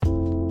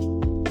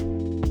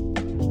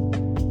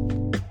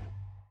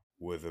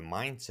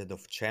mindset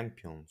of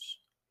champions,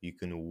 you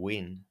can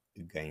win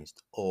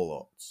against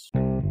all odds.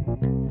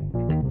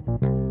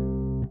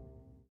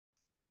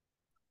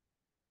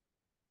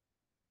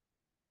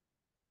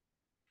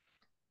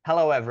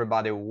 Hello,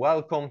 everybody.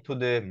 Welcome to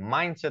the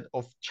Mindset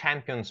of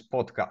Champions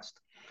podcast.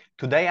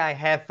 Today, I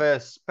have a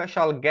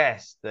special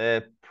guest,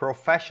 a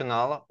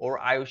professional, or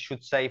I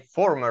should say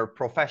former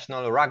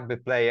professional rugby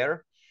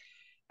player,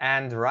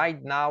 and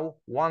right now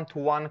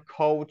one-to-one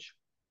coach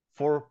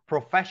for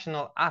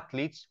professional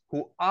athletes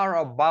who are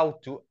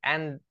about to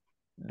end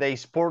their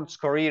sports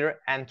career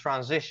and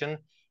transition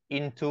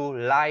into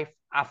life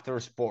after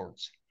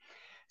sports.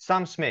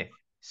 Sam Smith.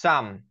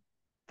 Sam,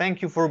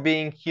 thank you for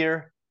being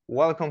here.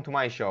 Welcome to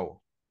my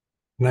show.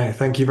 No,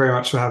 thank you very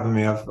much for having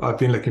me. I've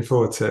been looking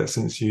forward to it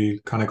since you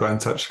kind of got in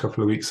touch a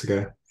couple of weeks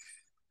ago.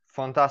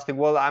 Fantastic.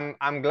 Well,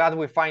 I'm glad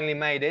we finally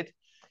made it.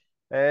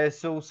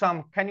 So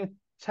Sam, can you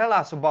tell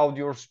us about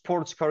your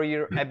sports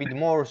career a bit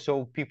more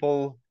so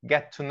people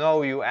get to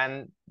know you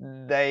and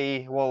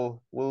they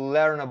will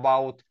learn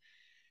about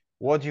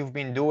what you've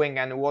been doing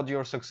and what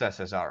your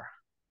successes are?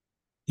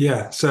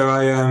 Yeah, so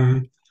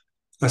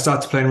I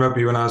started playing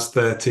rugby when I was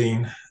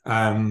 13.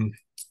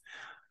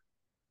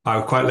 I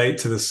was quite late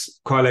to the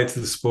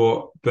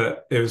sport,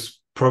 but it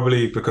was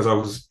probably because I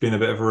was being a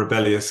bit of a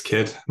rebellious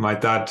kid. My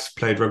dad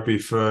played rugby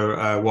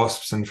for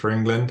Wasps and for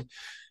England,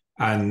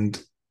 and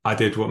I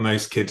did what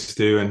most kids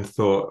do and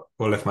thought,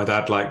 well, if my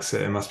dad likes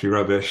it, it must be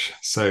rubbish.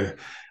 So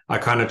I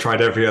kind of tried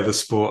every other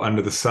sport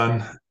under the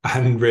sun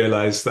and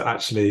realized that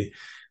actually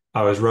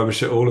I was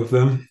rubbish at all of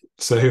them.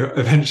 So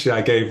eventually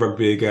I gave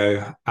rugby a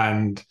go,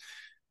 and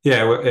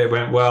yeah, it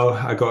went well.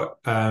 I got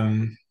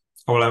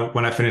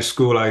when I finished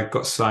school, I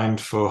got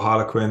signed for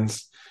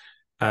Harlequins,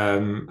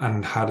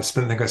 and I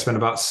think I spent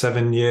about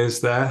 7 years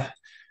there.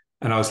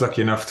 And I was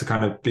lucky enough to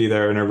kind of be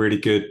there in a really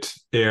good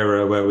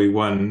era where we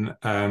won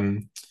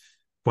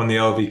the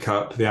LV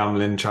Cup, the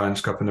Amlin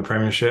Challenge Cup, and the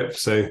Premiership.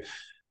 So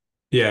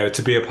yeah,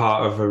 to be a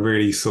part of a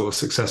really sort of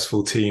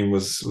successful team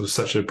was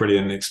such a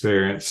brilliant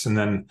experience. And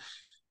then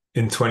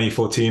in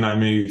 2014, I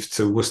moved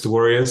to Worcester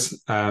Warriors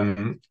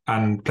and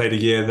played a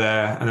year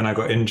there. And then I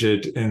got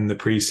injured in the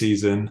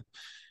pre-season.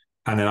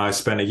 And then I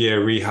spent a year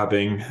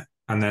rehabbing.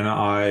 And then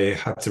I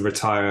had to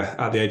retire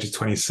at the age of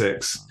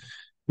 26,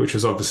 which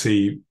was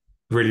obviously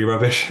really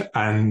rubbish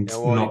and Yeah,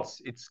 well, not.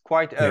 it's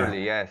quite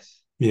early, yes.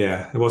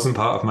 Yeah, it wasn't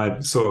part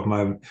of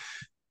my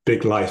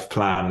big life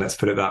plan. Let's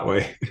put it that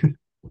way.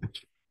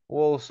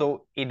 Well,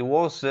 so it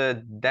was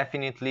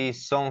definitely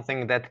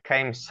something that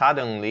came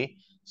suddenly,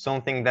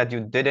 something that you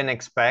didn't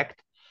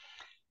expect.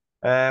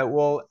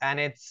 Well, and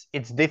it's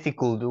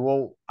difficult.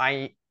 Well,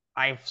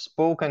 I've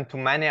spoken to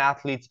many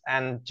athletes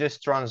and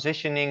just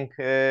transitioning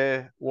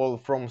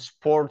from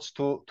sports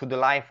to the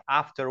life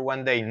after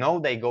when they know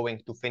they're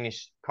going to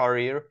finish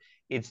career,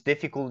 it's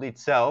difficult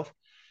itself.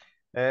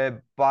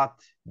 But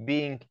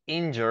being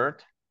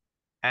injured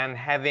and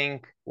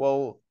having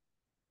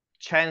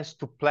chance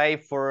to play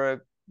for a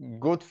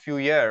good few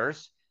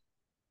years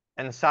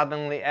and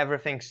suddenly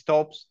everything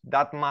stops,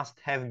 that must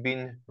have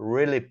been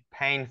really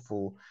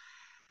painful.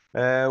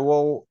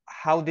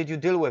 How did you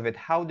deal with it?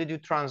 How did you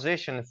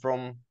transition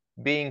from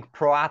being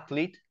pro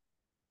athlete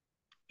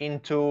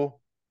into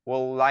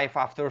life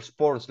after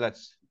sports?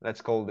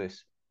 Let's call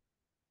this.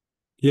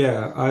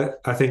 Yeah,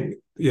 I think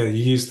you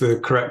used the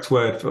correct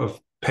word of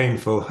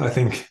painful. I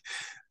think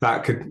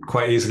that could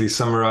quite easily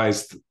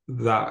summarize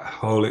that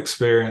whole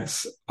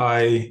experience.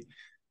 I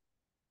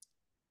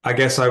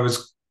guess I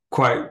was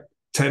quite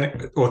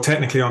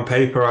technically on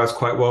paper, I was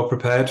quite well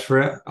prepared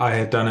for it. I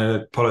had done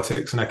a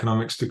politics and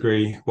economics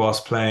degree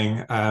whilst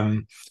playing.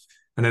 And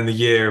then the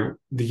year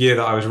that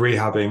I was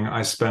rehabbing,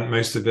 I spent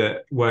most of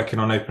it working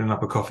on opening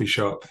up a coffee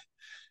shop.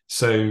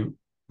 So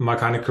my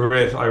kind of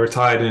career, I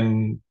retired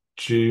in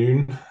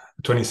June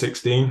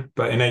 2016,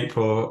 but in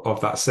April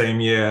of that same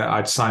year,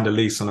 I'd signed a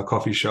lease on a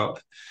coffee shop,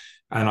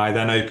 and I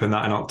then opened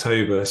that in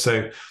October.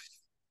 So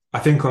I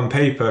think on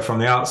paper, from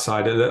the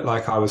outside, it looked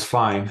like I was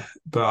fine,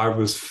 but I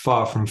was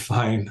far from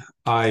fine.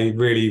 I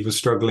really was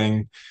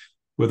struggling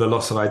with a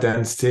loss of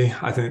identity.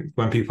 I think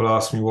when people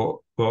ask me what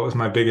was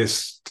my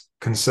biggest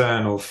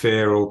concern or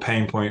fear or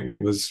pain point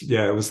it was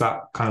that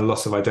kind of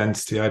loss of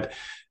identity.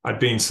 I'd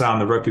been Sam,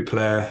 the rugby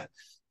player,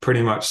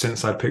 pretty much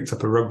since I picked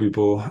up a rugby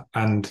ball,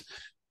 and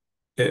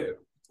it,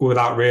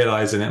 without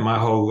realizing it, my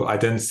whole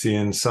identity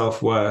and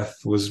self-worth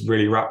was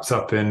really wrapped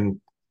up in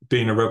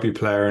being a rugby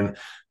player, and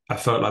I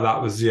felt like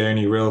that was the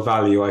only real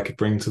value I could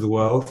bring to the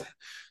world.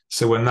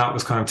 So when that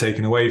was kind of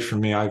taken away from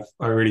me, I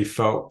really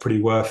felt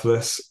pretty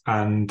worthless,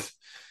 and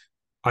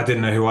I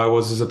didn't know who I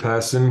was as a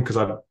person because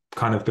I'd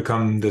kind of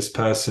become this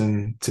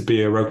person to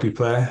be a rugby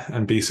player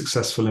and be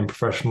successful in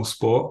professional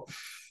sport.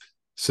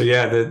 So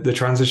yeah, the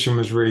transition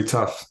was really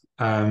tough.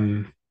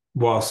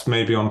 Whilst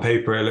maybe on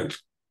paper it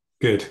looked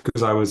good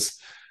because I was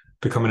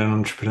becoming an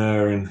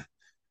entrepreneur and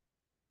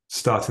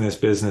starting this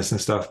business and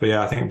stuff. But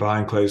yeah, I think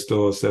behind closed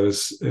doors, it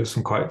was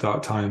some quite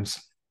dark times.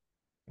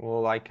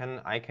 Well, I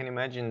can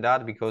imagine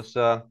that because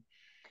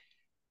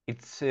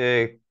it's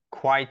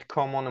quite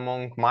common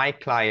among my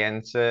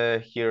clients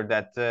here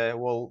that,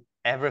 well,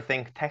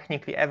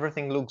 technically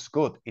everything looks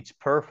good. It's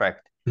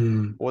perfect.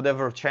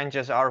 Whatever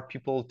changes are,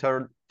 people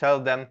tell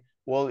them,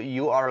 well,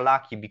 you are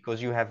lucky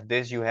because you have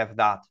this, you have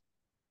that.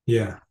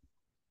 Yeah.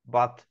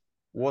 But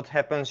what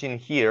happens in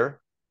here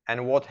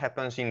and what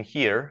happens in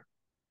here,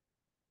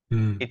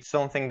 it's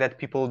something that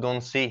people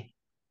don't see.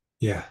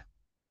 Yeah.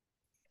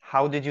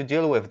 How did you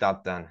deal with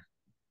that then?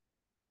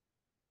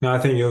 No, I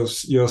think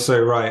you're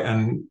so right.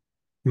 And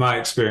my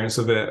experience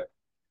of it,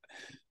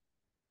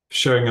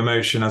 showing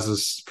emotion as a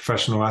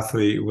professional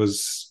athlete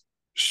was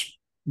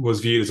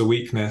viewed as a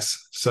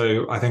weakness.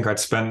 So I think I'd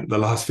spent the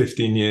last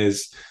 15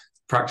 years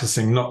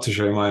practicing not to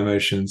show my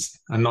emotions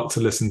and not to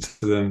listen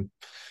to them.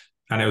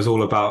 And it was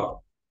all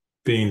about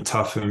being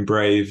tough and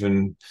brave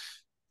and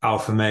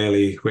alpha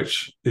male,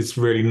 which is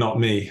really not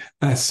me.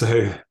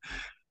 So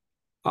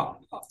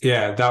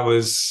yeah, that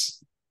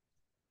was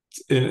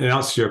in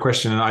answer to your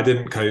question. I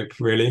didn't cope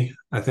really,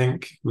 I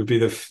think would be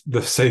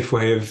the safe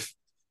way of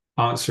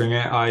answering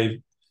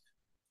it.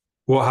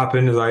 What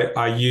happened is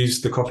I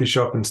used the coffee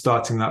shop and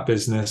starting that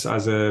business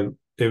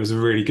it was a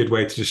really good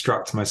way to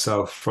distract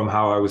myself from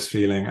how I was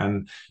feeling.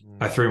 And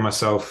I threw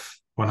myself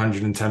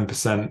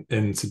 110%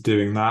 into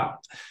doing that,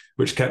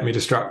 which kept me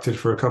distracted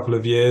for a couple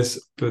of years.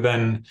 But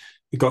then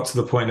it got to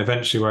the point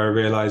eventually where I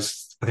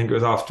realized, I think it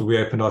was after we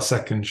opened our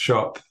second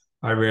shop,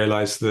 I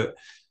realized that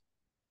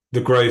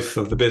the growth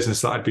of the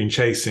business that I'd been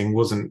chasing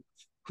wasn't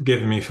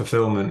giving me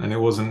fulfillment, and it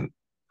wasn't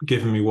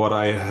giving me what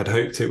I had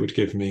hoped it would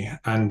give me.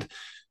 And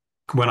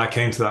when I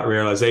came to that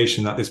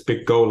realization that this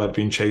big goal I'd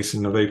been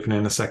chasing of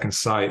opening a second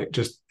site, it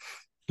just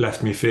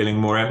left me feeling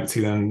more empty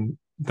than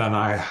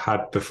I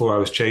had before I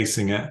was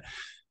chasing it.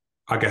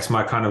 I guess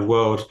my kind of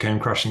world came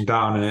crashing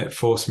down, and it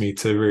forced me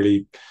to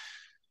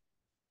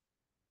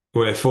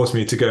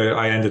go.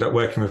 I ended up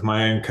working with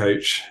my own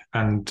coach,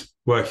 and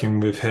working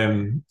with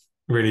him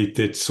really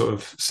did sort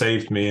of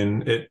saved me,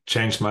 and it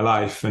changed my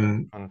life.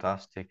 And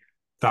fantastic.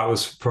 That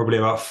was probably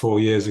about 4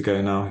 years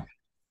ago now.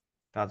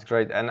 That's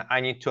great. And I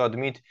need to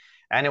admit,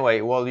 anyway,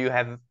 you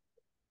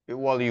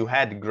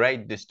had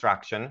great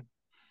distraction,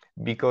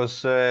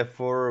 because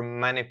for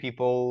many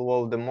people,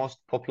 well, the most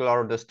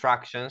popular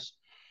distractions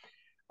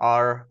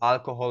are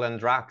alcohol and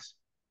drugs.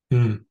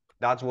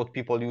 That's what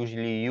people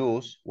usually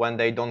use when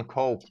they don't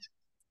cope.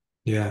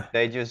 Yeah.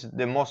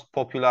 The most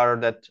popular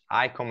that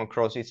I come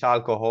across is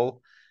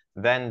alcohol,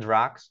 then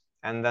drugs,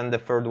 and then the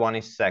third one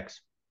is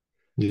sex.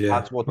 Yeah.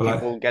 That's what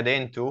people get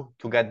into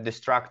to get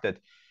distracted.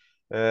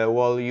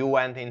 Well, you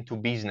went into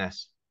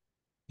business.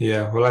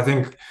 Yeah. Well, I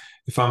think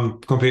if I'm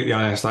completely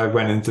honest, I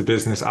went into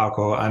business,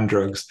 alcohol, and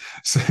drugs.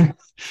 So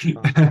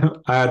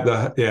I had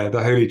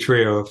the holy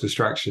trio of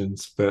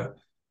distractions, but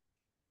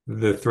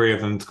the three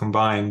of them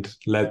combined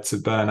led to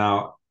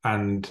burnout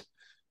and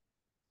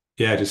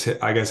just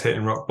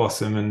hitting rock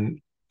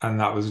bottom. And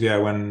that was,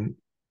 when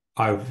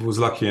I was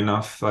lucky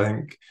enough. I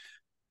think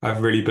I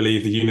really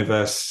believe the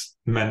universe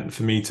meant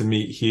for me to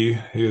meet Hugh,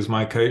 who was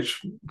my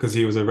coach, because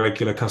he was a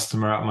regular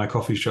customer at my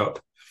coffee shop.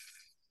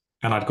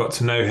 And I'd got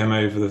to know him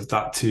over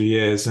that 2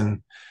 years.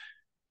 And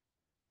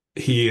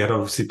he had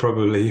obviously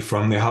probably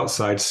from the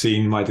outside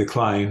seen my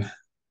decline.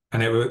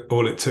 And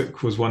all it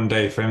took was one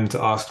day for him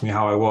to ask me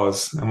how I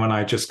was. And when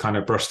I just kind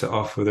of brushed it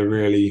off with a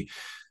really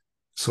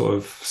sort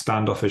of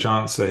standoffish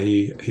answer,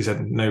 he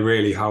said, "No,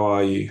 really, how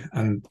are you?"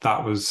 And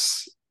that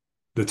was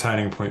the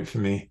turning point for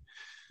me.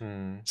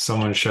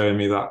 Someone showing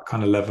me that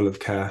kind of level of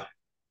care.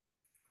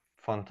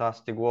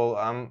 Fantastic. Well,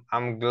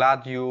 I'm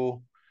glad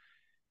you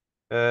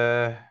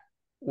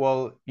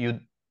you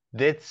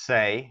did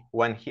say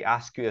when he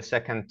asked you a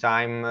second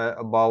time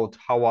about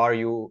how are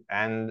you,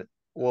 and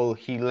well,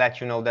 he let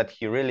you know that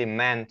he really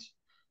meant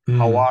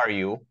how are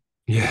you.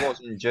 Yeah. It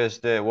wasn't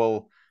just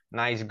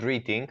nice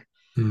greeting.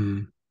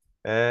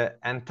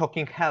 And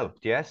talking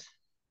helped, yes?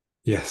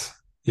 Yes.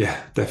 Yeah,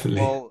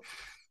 definitely. Well,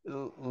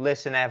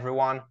 listen,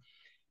 everyone,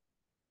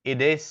 it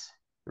is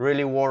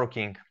really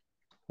working.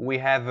 We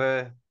have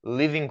a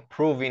living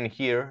proof in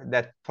here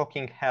that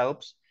talking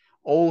helps,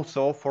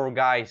 also for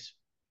guys,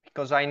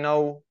 because I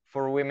know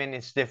for women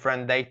it's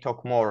different, they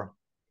talk more.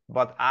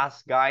 But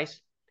us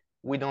guys,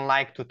 we don't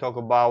like to talk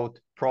about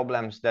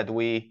problems that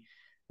we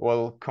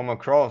will come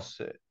across.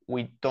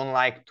 We don't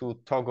like to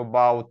talk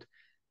about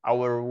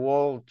our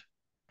world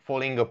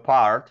falling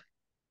apart.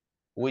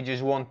 We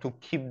just want to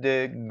keep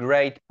the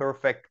great,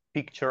 perfect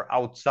picture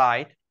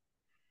outside.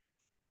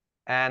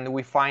 And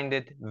we find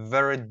it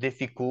very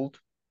difficult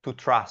to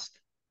trust.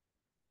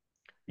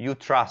 You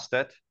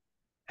trusted,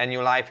 and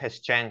your life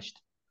has changed.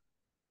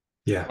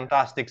 Yeah.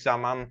 Fantastic,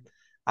 Sam.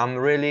 I'm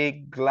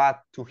really glad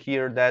to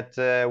hear that.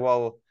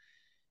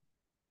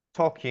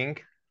 Talking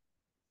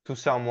to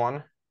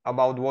someone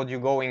about what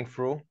you're going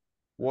through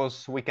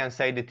was, we can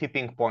say, the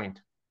tipping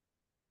point.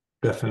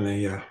 Definitely,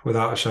 yeah,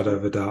 without a shadow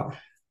of a doubt.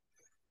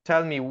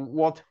 Tell me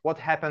what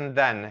happened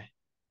then.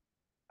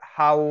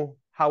 How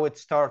it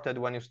started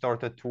when you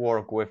started to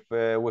work with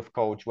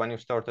coach, when you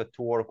started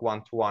to work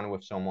one-to-one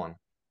with someone.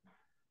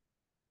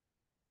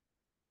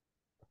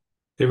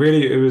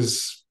 It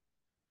was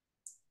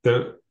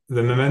the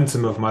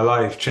momentum of my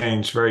life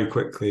changed very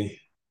quickly,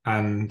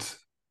 and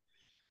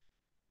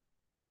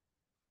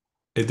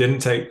it didn't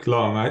take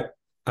long.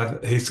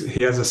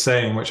 He has a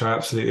saying which I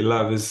absolutely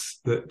love, is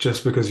that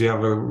just because you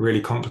have a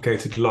really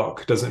complicated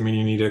lock doesn't mean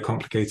you need a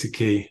complicated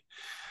key.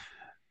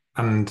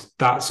 And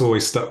that's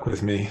always stuck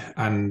with me.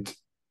 And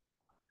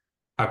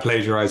I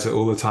plagiarize it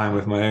all the time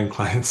with my own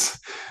clients.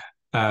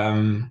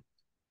 Um,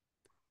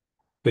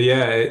 but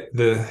yeah,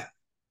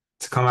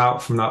 to come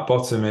out from that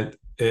bottom,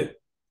 it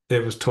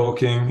was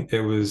talking,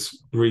 it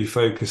was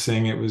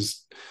refocusing, it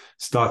was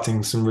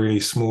starting some really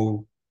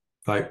small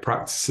like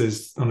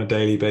practices on a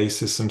daily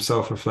basis, some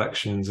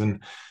self-reflections.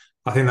 And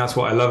I think that's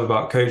what I love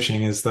about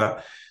coaching, is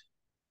that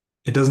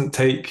it doesn't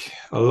take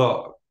a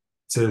lot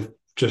to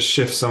just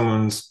shift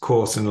someone's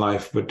course in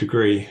life with a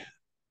degree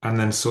and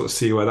then sort of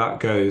see where that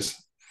goes.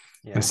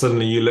 Yeah. And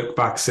suddenly you look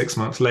back 6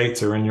 months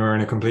later and you're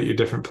in a completely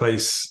different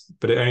place,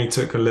 but it only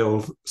took a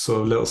little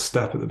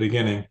step at the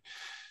beginning.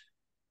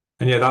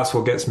 And yeah, that's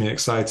what gets me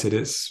excited.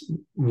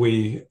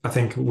 I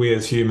think we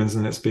as humans,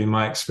 and it's been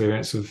my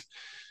experience of,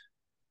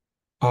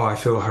 oh, I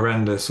feel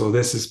horrendous, or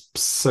this is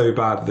so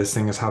bad, this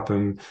thing has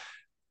happened,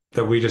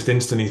 that we just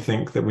instantly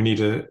think that we need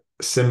a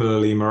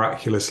similarly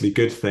miraculously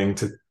good thing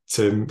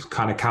to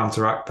kind of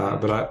counteract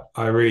that. But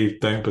I really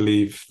don't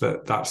believe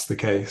that that's the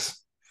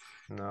case.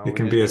 No, It we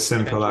can just be a need to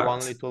simple change act. one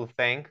little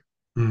thing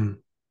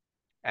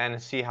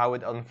and see how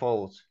it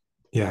unfolds.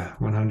 Yeah,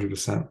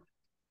 100%.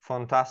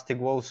 Fantastic.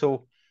 Well,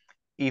 so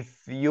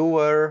if you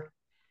were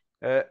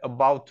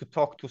about to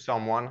talk to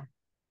someone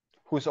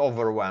who's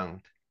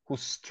overwhelmed,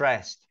 who's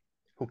stressed,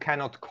 who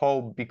cannot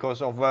cope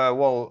because of,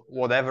 well,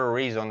 whatever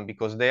reason,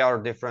 because they are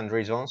different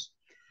reasons,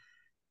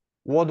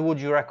 what would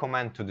you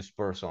recommend to this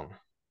person?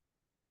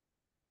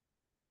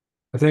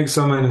 I think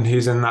someone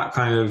who's in that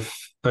kind of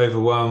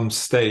overwhelmed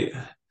state,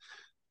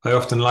 I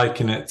often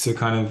liken it to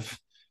kind of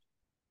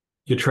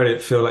you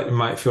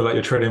might feel like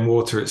you're treading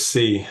water at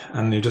sea,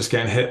 and you're just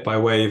getting hit by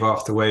wave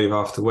after wave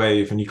after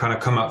wave, and you kind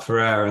of come up for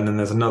air, and then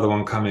there's another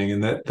one coming,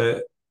 and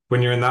that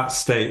when you're in that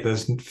state,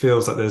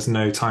 feels like there's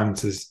no time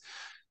to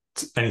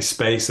any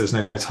space, there's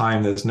no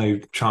time, there's no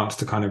chance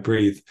to kind of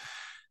breathe.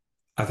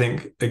 I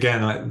think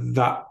again,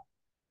 like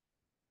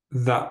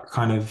that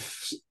kind of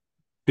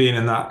being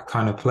in that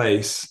kind of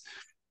place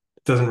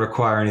doesn't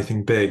require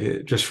anything big.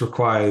 It just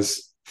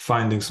requires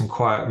finding some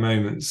quiet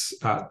moments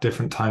at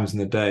different times in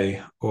the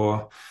day,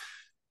 or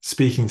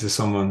speaking to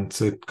someone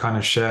to kind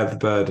of share the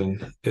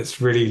burden. It's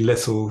really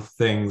little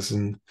things,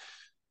 and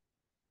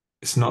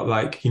it's not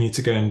like you need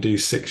to go and do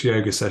 6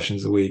 yoga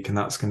sessions a week and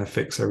that's going to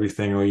fix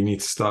everything, or you need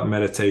to start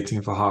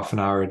meditating for half an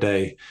hour a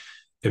day.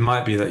 It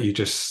might be that you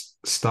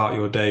just start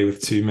your day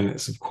with 2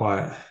 minutes of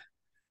quiet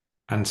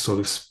and sort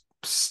of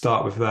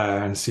start with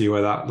there and see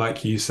where that,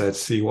 like you said,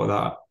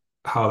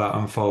 how that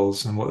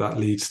unfolds and what that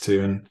leads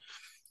to. And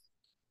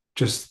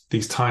just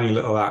these tiny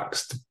little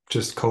acts to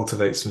just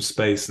cultivate some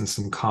space and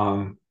some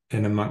calm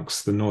in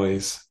amongst the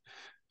noise,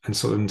 and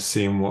sort of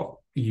seeing what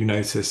you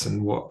notice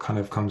and what kind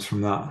of comes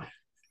from that.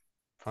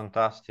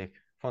 Fantastic.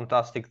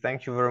 Fantastic.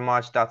 Thank you very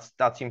much.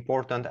 That's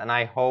important. And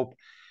I hope,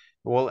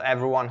 well,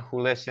 everyone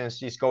who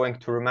listens is going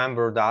to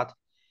remember that,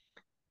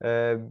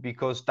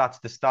 because that's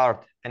the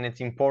start. And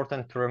it's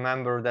important to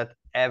remember that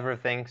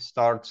everything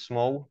starts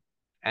small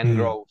and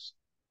grows.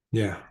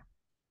 Yeah.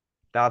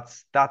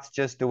 That's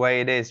just the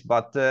way it is.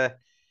 But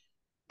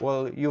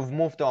well, you've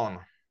moved on.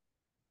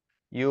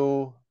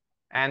 You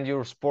and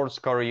your sports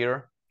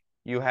career,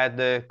 you had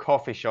the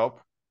coffee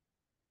shop.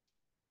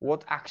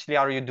 What actually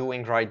are you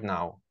doing right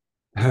now?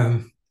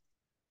 It's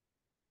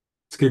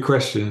a good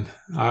question.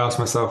 I ask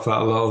myself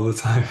that a lot all the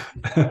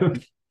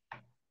time.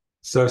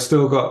 So I've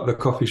still got the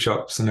coffee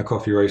shops and the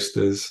coffee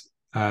roasters.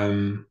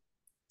 And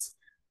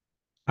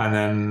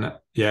then,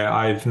 yeah,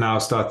 I've now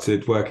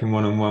started working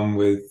one-on-one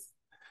with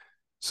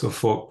sort of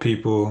for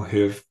people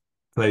who have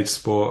played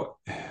sport,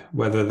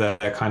 whether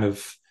they're kind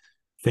of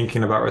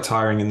thinking about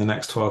retiring in the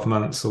next 12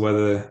 months, or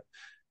whether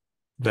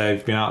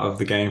they've been out of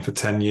the game for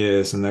 10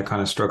 years and they're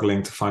kind of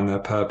struggling to find their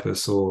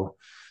purpose, or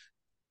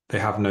they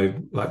have no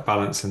like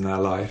balance in their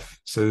life.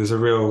 So there's a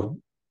real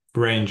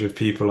range of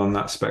people on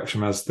that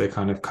spectrum as they're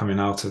kind of coming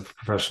out of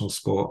professional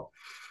sport.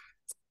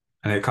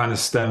 And it kind of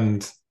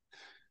stemmed,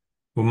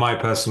 well, my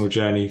personal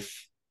journey,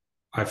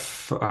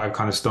 I've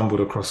kind of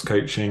stumbled across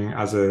coaching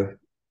as I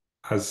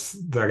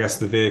guess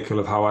the vehicle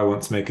of how I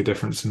want to make a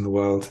difference in the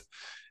world.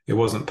 It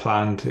wasn't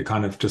planned, it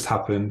kind of just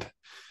happened.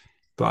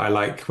 But I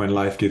like when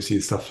life gives you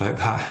stuff like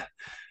that.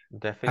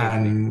 Definitely.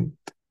 And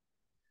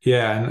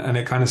yeah, and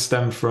it kind of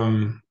stemmed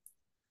from,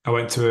 I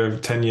went to a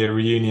 10-year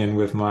reunion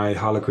with my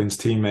Harlequins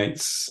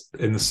teammates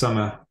in the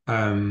summer,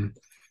 from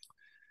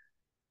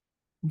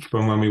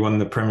when we won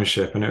the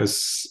Premiership. And it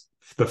was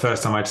the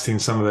first time I'd seen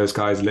some of those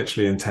guys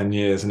literally in 10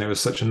 years. And it was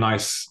such a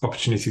nice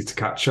opportunity to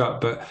catch up.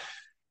 But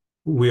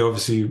we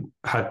obviously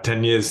had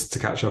 10 years to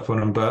catch up on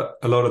them. But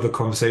a lot of the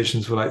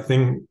conversations were like,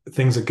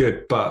 things are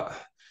good, but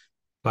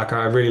like,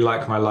 I really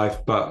like my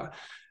life, but,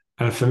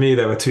 and for me,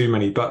 there were too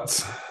many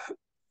buts.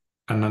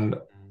 And then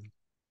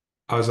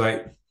I was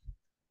like,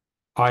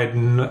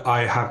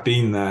 I have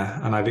been there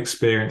and I've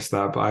experienced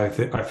that, but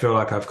I feel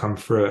like I've come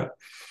through it.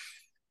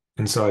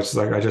 And so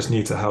I just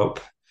need to help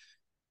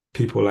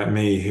people like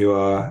me who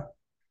are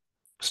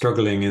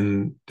struggling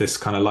in this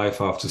kind of life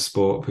after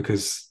sport,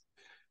 because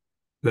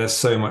there's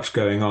so much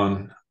going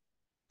on.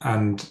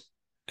 And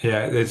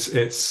yeah,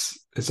 it's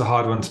a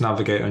hard one to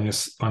navigate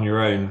on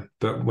your own.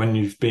 But when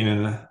you've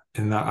been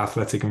in that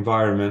athletic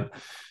environment,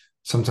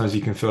 sometimes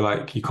you can feel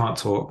like you can't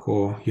talk,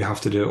 or you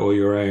have to do it all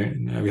your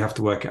own. You know, we have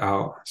to work it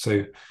out.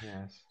 So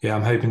Yes. yeah,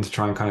 I'm hoping to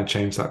try and kind of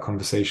change that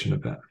conversation a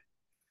bit.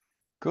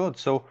 Good.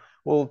 So,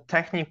 well,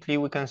 technically,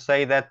 we can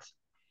say that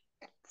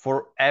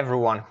for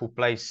everyone who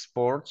plays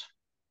sports,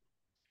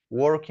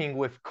 working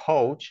with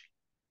coach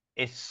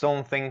is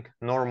something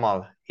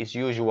normal, is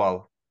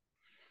usual.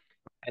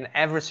 And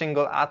every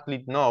single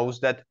athlete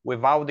knows that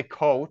without the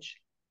coach,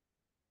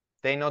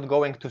 they're not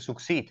going to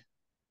succeed.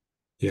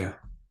 Yeah.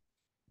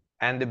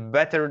 And the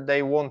better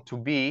they want to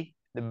be,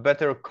 the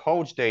better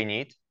coach they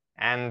need.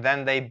 And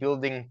then they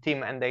building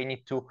team and they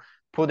need to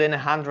put in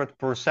 100%,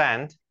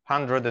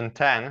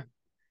 110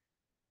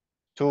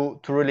 to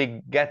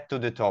really get to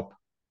the top.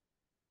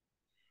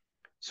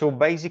 So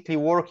basically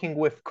working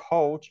with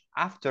coach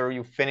after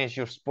you finish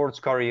your sports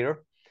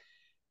career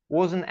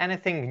wasn't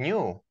anything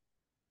new.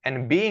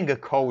 And being a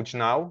coach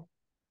now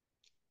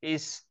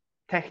is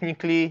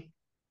technically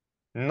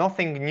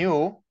nothing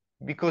new,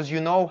 because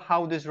you know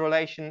how this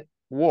relation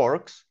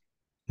works,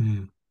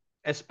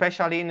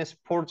 especially in a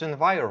sports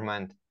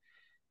environment.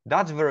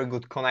 That's very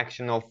good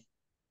connection of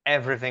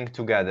everything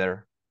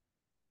together.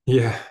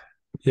 Yeah.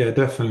 Yeah,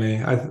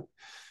 definitely.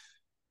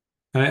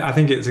 I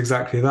think it's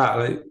exactly that.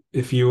 Like,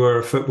 if you were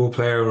a football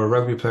player or a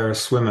rugby player, or a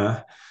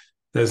swimmer,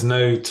 there's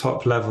no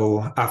top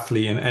level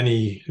athlete in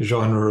any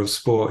genre of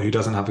sport who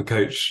doesn't have a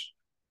coach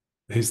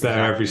who's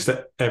there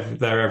Exactly.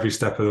 every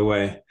step of the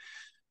way.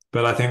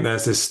 But I think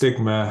there's this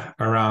stigma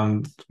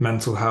around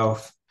mental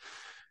health,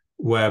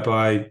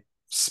 whereby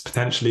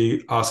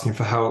potentially asking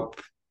for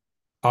help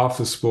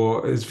after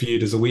sport is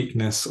viewed as a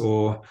weakness,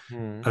 or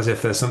as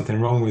if there's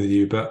something wrong with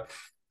you. But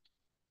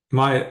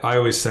I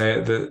always say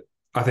it that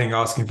I think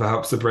asking for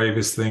help is the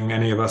bravest thing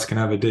any of us can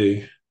ever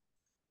do,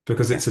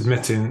 because Yes.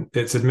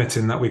 it's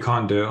admitting that we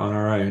can't do it on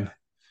our own.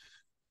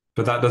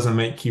 But that doesn't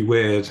make you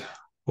weird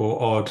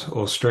or odd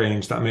or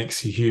strange. That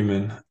makes you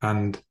human.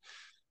 And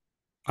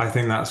I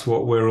think that's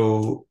what we're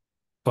all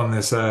on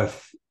this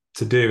earth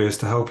to do, is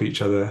to help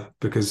each other,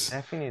 because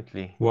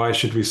Definitely. why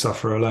should we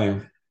suffer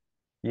alone?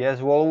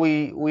 Yes, well,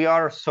 we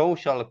are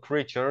social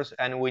creatures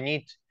and we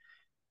need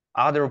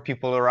other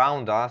people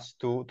around us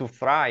to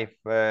thrive,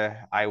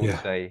 I would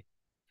Yeah, say.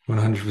 So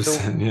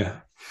 100%.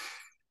 Yeah.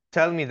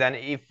 tell me then,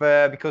 if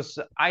because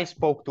I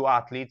spoke to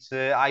athletes,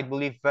 I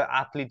believe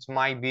athletes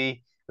might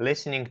be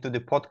listening to the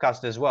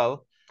podcast as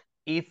well.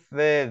 If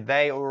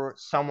they or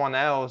someone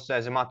else,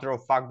 as a matter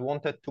of fact,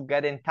 wanted to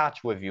get in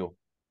touch with you,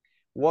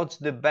 what's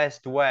the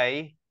best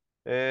way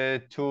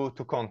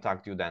to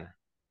contact you then?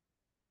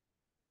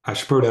 I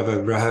should probably have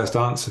a rehearsed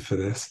answer for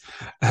this.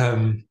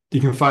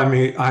 You can find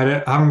me.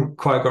 I haven't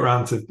quite got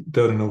around to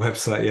building a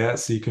website yet,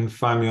 so you can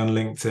find me on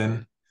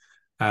LinkedIn.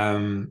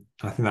 I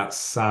think that's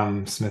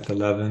Sam Smith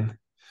 11,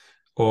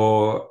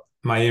 or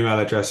my email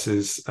address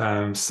is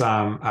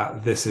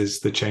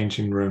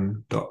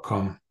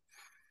sam@thisisthechangingroom.com.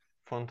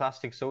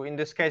 Fantastic. So in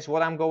this case,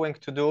 what I'm going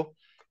to do,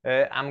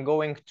 I'm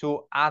going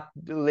to add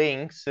the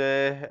link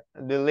to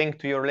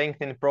your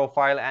LinkedIn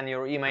profile and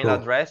your email Cool.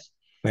 address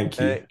Thank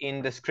you.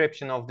 in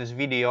description of this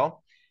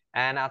video.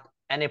 And at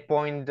any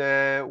point,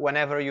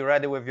 whenever you're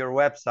ready with your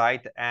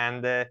website,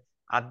 and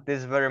at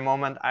this very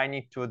moment, I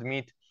need to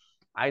admit,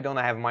 I don't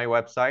have my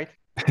website.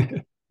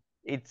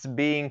 It's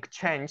being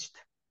changed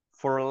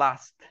for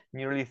last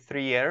nearly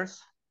 3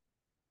 years.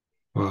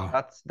 Wow.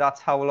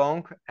 That's how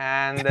long.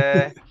 And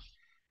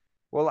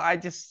well, I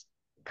just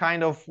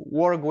kind of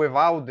work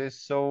without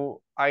this,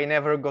 so I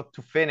never got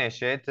to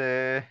finish it.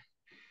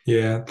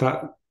 Yeah,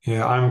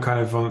 I'm kind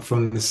of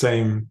from the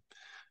same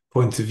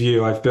point of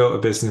view. I've built a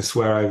business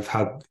where I've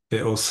had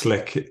it all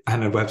slick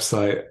and a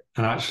website,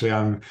 and actually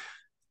I'm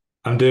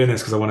doing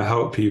this because I want to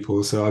help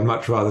people. So I'd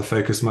much rather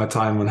focus my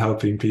time on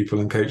helping people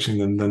and coaching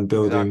them than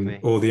building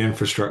Exactly. all the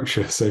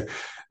infrastructure. So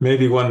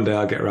maybe one day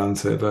I'll get around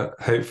to it, but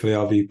hopefully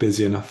I'll be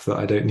busy enough that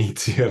I don't need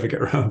to ever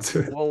get around to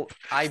it. Well,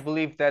 I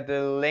believe that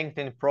the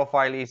LinkedIn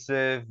profile is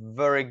a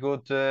very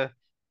good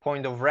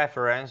point of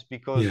reference,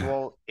 because, Yeah,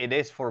 well, it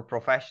is for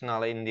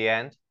professional in the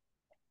end,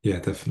 yeah,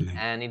 definitely.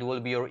 and it will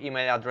be your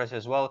email address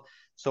as well.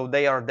 So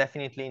they are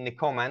definitely in the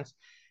comments.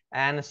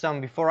 And Sam,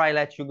 before I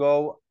let you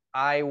go,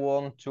 I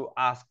want to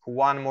ask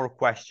one more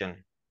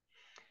question.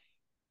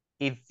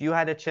 If you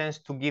had a chance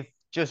to give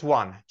just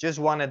one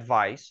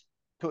advice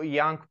to a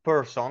young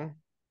person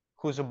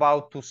who's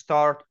about to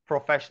start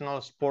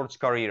professional sports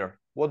career,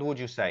 what would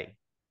you say?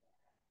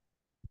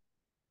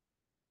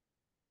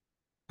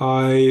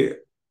 I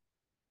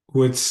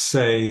would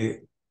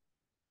say,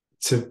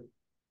 to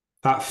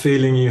that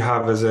feeling you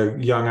have as a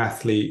young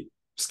athlete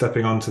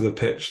stepping onto the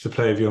pitch to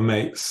play with your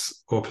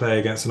mates or play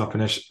against an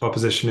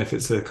opposition, if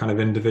it's a kind of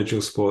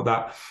individual sport,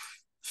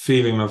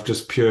 feeling of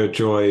just pure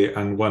joy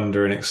and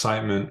wonder and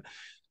excitement,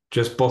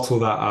 just bottle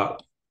that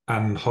up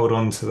and hold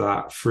on to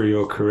that through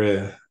your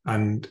career,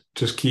 and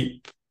just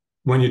keep,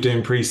 when you're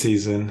doing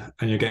preseason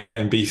and you're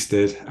getting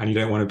beasted and you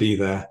don't want to be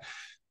there,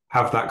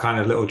 have that kind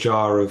of little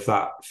jar of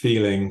that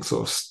feeling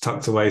sort of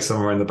tucked away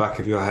somewhere in the back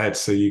of your head,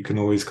 so you can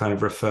always kind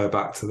of refer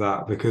back to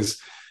that.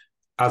 Because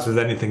as with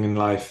anything in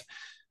life,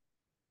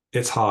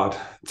 it's hard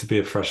to be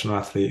a professional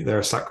athlete. There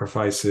are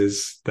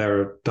sacrifices, there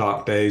are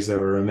dark days,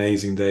 there are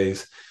amazing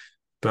days.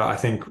 But I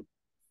think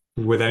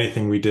with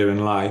anything we do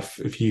in life,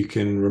 if you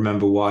can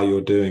remember why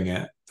you're doing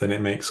it, then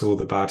it makes all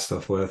the bad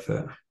stuff worth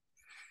it.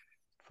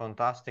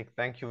 Fantastic.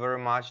 Thank you very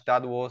much.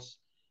 That was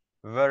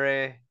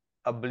very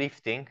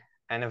uplifting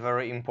and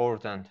very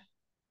important.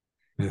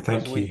 Yeah,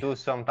 thank we you. do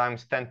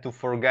sometimes tend to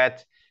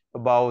forget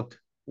about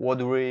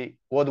what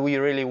we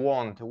really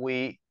want.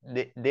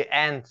 The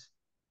end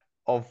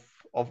of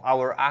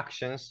our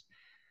actions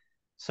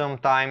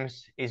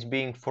sometimes is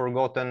being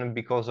forgotten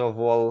because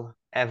of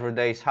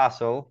everyday's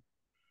hustle.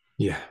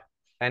 Yeah.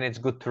 And it's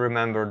good to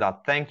remember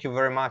that. Thank you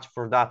very much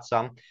for that,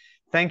 Sam.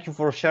 Thank you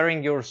for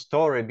sharing your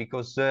story,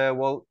 because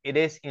it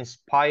is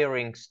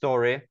inspiring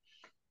story.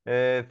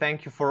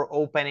 Thank you for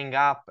opening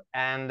up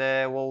and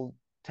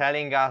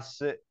telling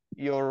us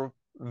your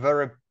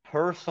very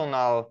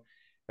personal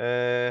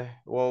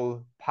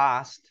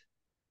past.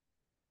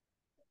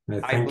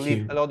 I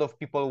believe a lot of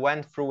people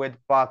went through it,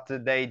 but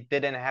they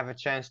didn't have a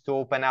chance to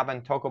open up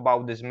and talk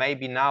about this.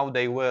 Maybe now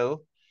they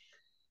will.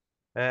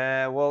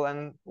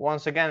 And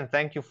once again,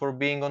 thank you for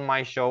being on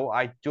my show.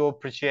 I do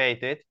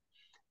appreciate it.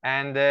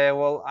 And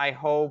I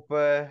hope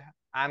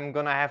I'm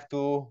gonna have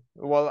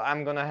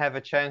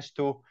a chance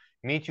to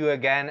meet you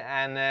again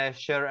and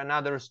share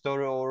another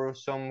story or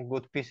some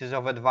good pieces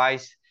of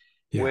advice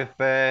with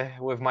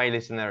my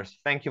listeners.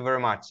 Thank you very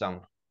much,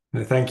 Sam.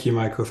 Thank you,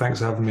 Michael. Thanks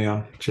for having me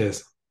on.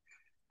 Cheers.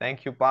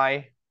 Thank you.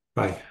 Bye.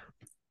 Bye.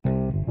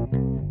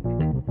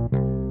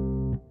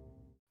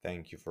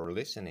 Thank you for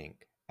listening,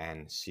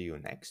 and see you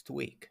next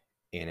week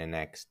in the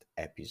next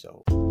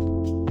episode.